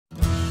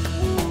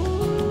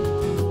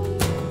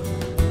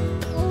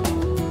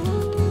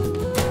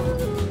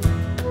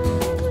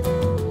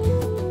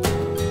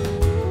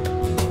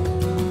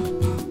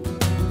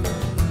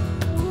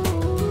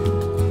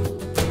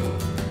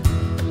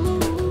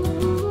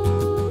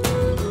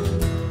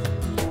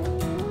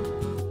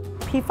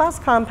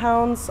PFAS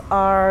compounds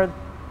are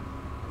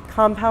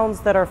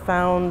compounds that are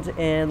found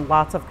in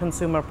lots of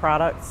consumer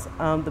products.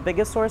 The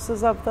biggest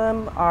sources of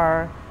them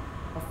are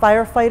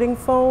firefighting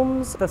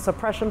foams, the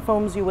suppression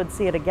foams you would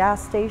see at a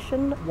gas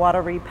station,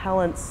 water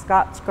repellent,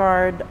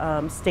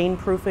 Scotchgard, stain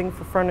proofing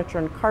for furniture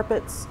and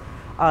carpets,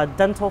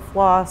 dental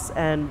floss,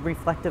 and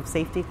reflective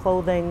safety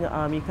clothing.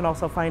 You can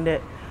also find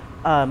it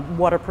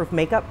waterproof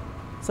makeup.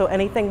 So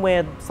anything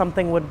where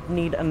something would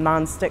need a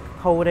non-stick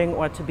coating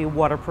or to be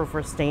waterproof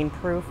or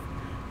stain-proof,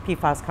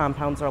 PFAS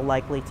compounds are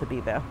likely to be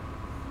there.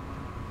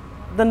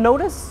 The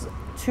notice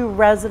to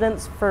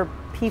residents for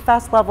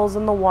PFAS levels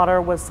in the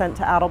water was sent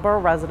to Attleboro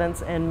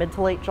residents in mid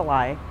to late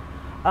July.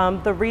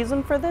 The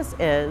reason for this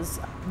is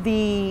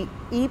the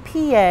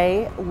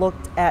EPA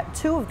looked at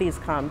 2 of these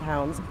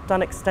compounds,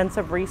 done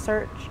extensive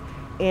research,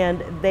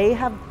 and they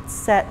have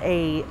set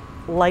a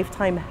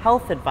lifetime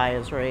health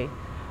advisory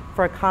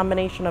for a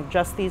combination of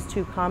just these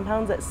 2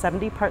 compounds at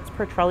 70 parts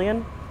per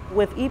trillion.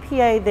 With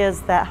EPA,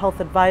 there's that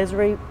health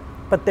advisory,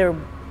 but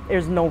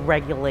there's no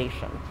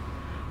regulation.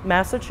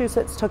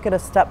 Massachusetts took it a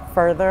step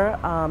further.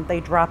 They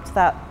dropped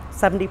that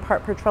 70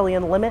 part per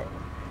trillion limit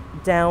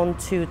down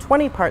to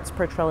 20 parts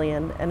per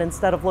trillion, and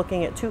instead of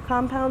looking at 2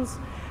 compounds,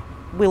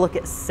 we look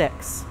at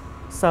 6.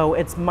 So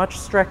it's much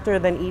stricter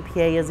than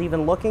EPA is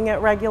even looking at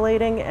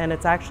regulating, and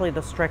it's actually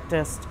the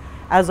strictest,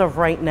 as of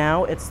right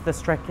now, it's the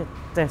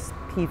strictest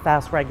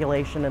PFAS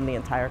regulation in the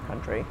entire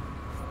country.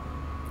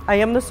 I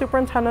am the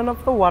superintendent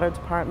of the water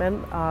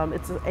department.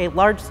 It's a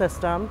large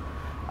system.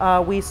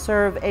 We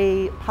serve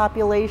a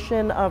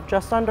population of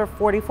just under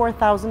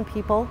 44,000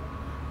 people,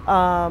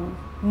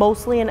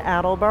 mostly in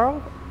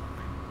Attleboro.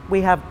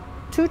 We have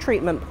 2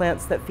 treatment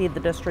plants that feed the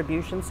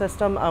distribution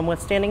system. We're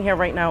standing here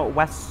right now at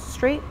West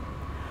Street.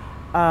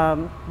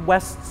 The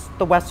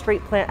West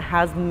Street plant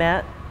has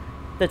met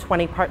the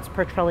 20 parts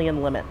per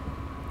trillion limit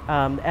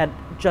at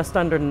just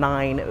under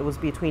 9. It was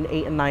between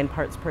 8 and 9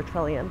 parts per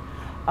trillion.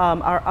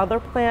 Our other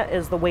plant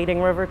is the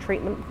Wading River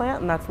treatment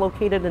plant, and that's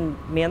located in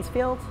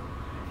Mansfield.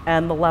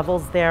 And the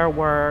levels there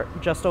were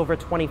just over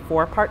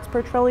 24 parts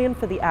per trillion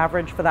for the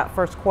average for that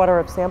first quarter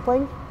of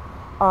sampling.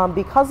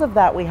 Because of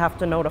that, we have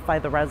to notify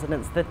the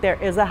residents that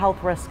there is a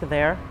health risk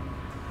there.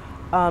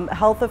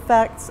 Health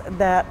effects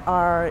that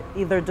are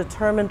either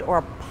determined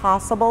or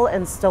possible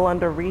and still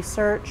under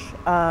research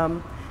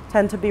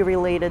tend to be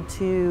related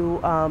to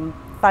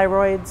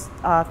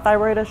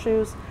thyroid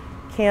issues,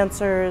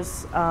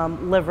 cancers,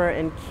 liver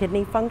and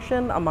kidney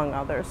function, among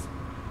others.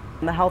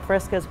 And the health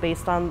risk is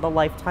based on the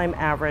lifetime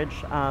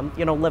average,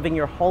 living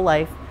your whole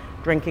life,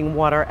 drinking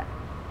water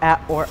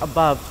at or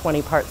above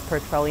 20 parts per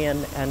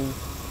trillion, and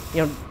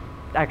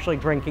actually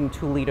drinking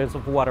 2 liters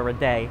of water a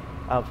day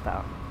of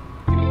that.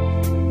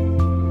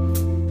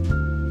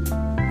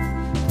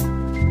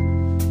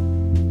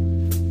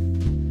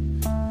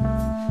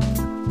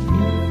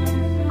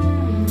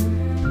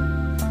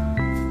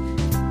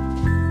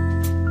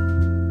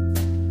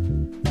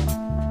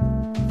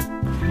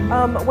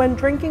 When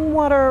drinking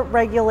water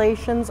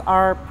regulations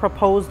are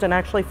proposed and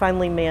actually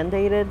finally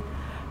mandated,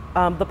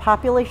 the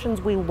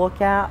populations we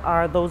look at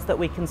are those that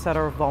we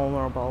consider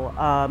vulnerable.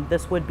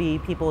 This would be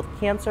people with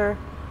cancer,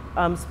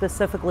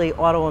 specifically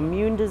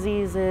autoimmune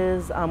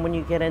diseases, when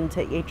you get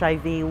into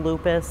HIV,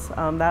 lupus,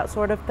 that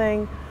sort of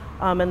thing.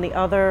 And the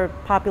other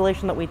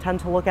population that we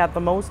tend to look at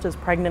the most is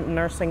pregnant and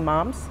nursing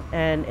moms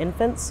and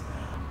infants.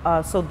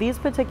 So these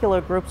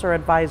particular groups are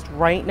advised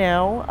right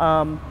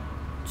now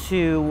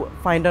to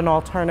find an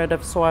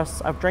alternative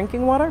source of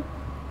drinking water.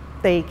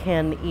 They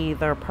can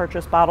either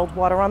purchase bottled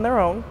water on their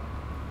own.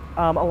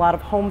 A lot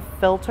of home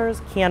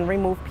filters can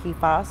remove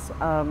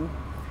PFAS,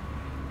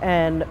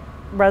 and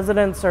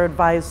residents are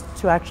advised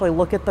to actually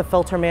look at the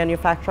filter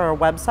manufacturer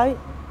website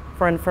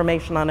for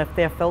information on if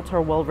their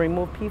filter will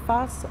remove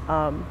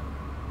PFAS.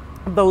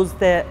 Those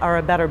that are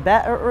a better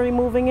bet at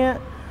removing it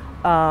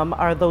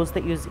are those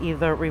that use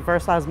either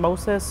reverse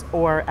osmosis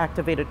or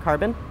activated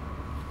carbon.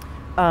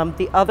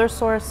 The other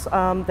source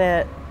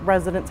that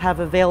residents have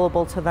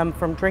available to them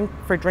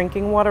for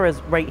drinking water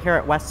is right here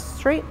at West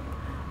Street.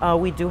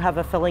 We do have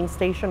a filling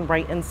station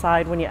right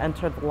inside when you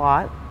enter the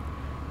lot,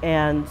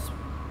 and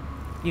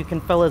you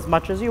can fill as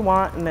much as you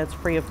want, and it's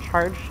free of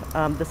charge.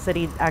 The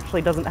city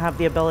actually doesn't have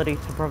the ability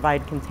to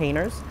provide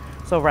containers,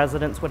 so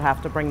residents would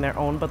have to bring their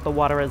own, but the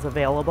water is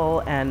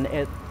available, and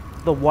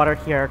the water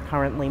here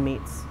currently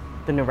meets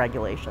the new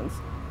regulations.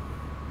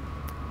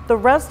 The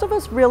rest of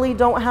us really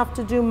don't have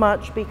to do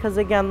much because,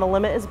 again, the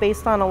limit is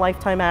based on a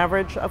lifetime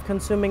average of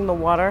consuming the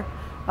water.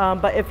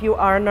 But if you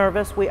are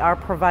nervous, we are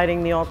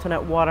providing the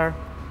alternate water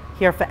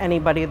here for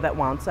anybody that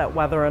wants it,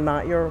 whether or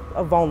not you're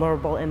a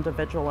vulnerable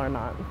individual or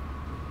not.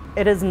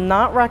 It is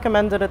not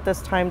recommended at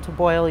this time to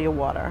boil your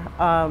water.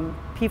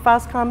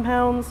 PFAS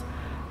compounds,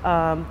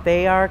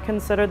 they are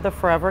considered the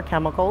forever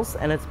chemicals,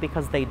 and it's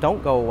because they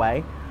don't go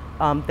away.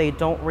 They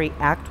don't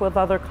react with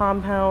other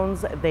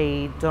compounds.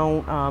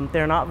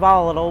 They're not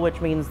volatile, which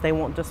means they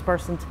won't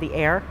disperse into the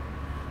air,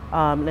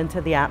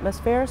 into the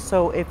atmosphere.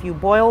 So if you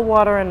boil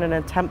water in an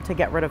attempt to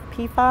get rid of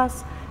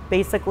PFAS,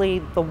 basically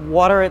the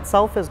water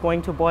itself is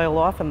going to boil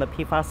off and the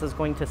PFAS is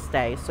going to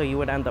stay, so you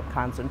would end up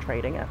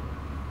concentrating it.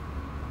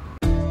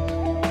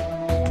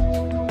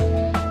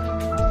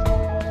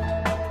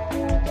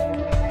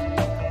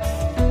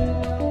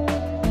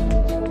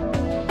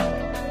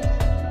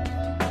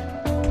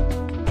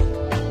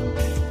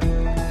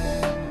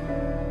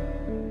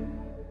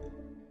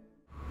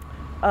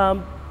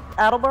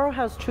 Attleboro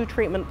has 2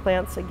 treatment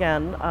plants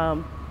again.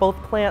 Both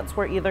plants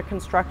were either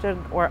constructed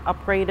or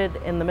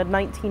upgraded in the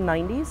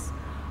mid-1990s.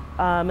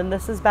 And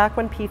this is back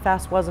when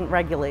PFAS wasn't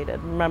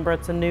regulated. Remember,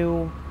 it's a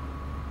new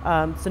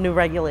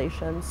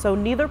regulation. So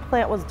neither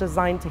plant was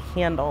designed to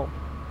handle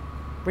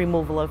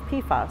removal of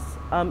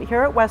PFAS.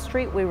 Here at West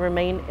Street, we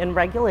remain in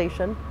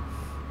regulation.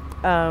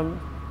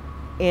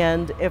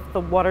 And if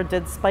the water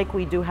did spike,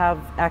 we do have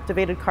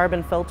activated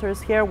carbon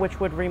filters here, which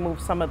would remove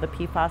some of the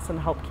PFAS and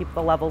help keep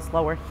the levels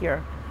lower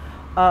here.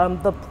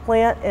 The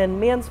plant in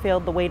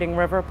Mansfield, the Wading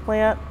River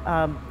plant,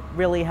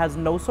 really has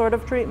no sort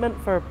of treatment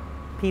for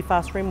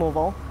PFAS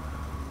removal.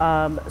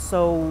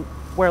 So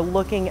we're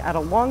looking at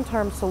a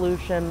long-term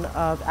solution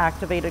of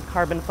activated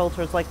carbon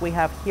filters like we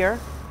have here.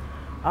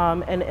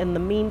 And in the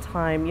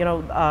meantime, you know,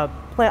 a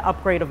plant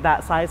upgrade of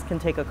that size can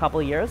take a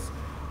couple years.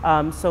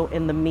 So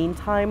in the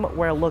meantime,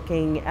 we're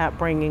looking at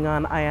bringing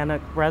on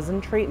ionic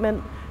resin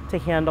treatment to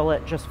handle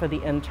it just for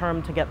the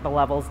interim to get the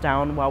levels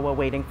down while we're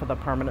waiting for the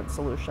permanent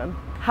solution.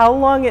 How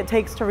long it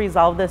takes to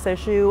resolve this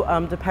issue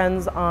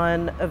depends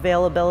on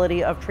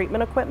availability of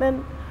treatment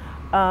equipment.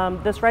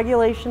 This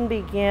regulation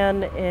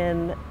began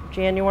in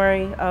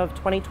January of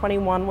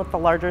 2021 with the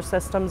larger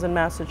systems in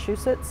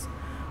Massachusetts.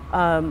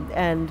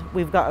 And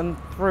we've gotten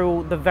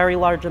through the very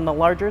large and the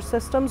larger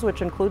systems,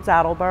 which includes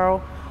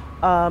Attleboro.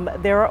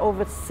 There are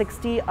over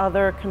 60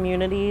 other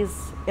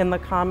communities in the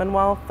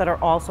Commonwealth that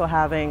are also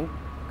having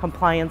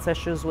compliance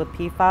issues with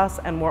PFAS,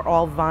 and we're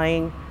all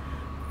vying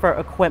for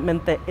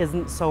equipment that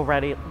isn't so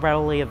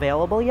readily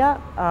available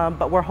yet.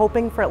 But we're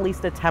hoping for at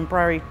least a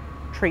temporary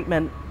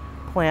treatment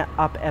plant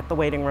up at the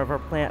Wading River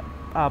plant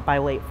by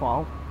late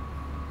fall.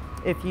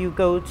 If you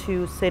go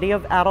to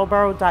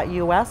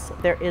cityofattleboro.us,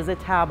 there is a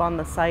tab on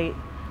the site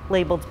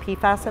labeled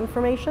Pfas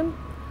Information.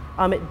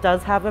 It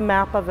does have a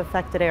map of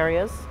affected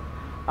areas.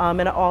 And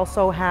it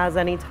also has,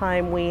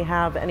 anytime we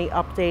have any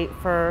update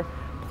for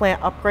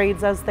plant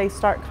upgrades as they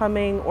start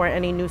coming or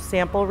any new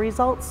sample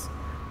results,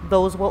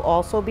 those will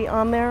also be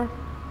on there.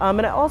 And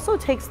it also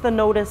takes the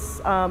notice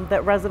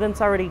that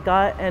residents already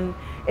got, and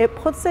it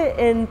puts it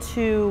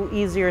into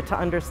easier to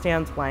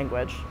understand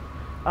language.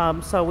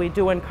 So we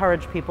do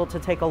encourage people to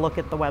take a look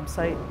at the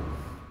website.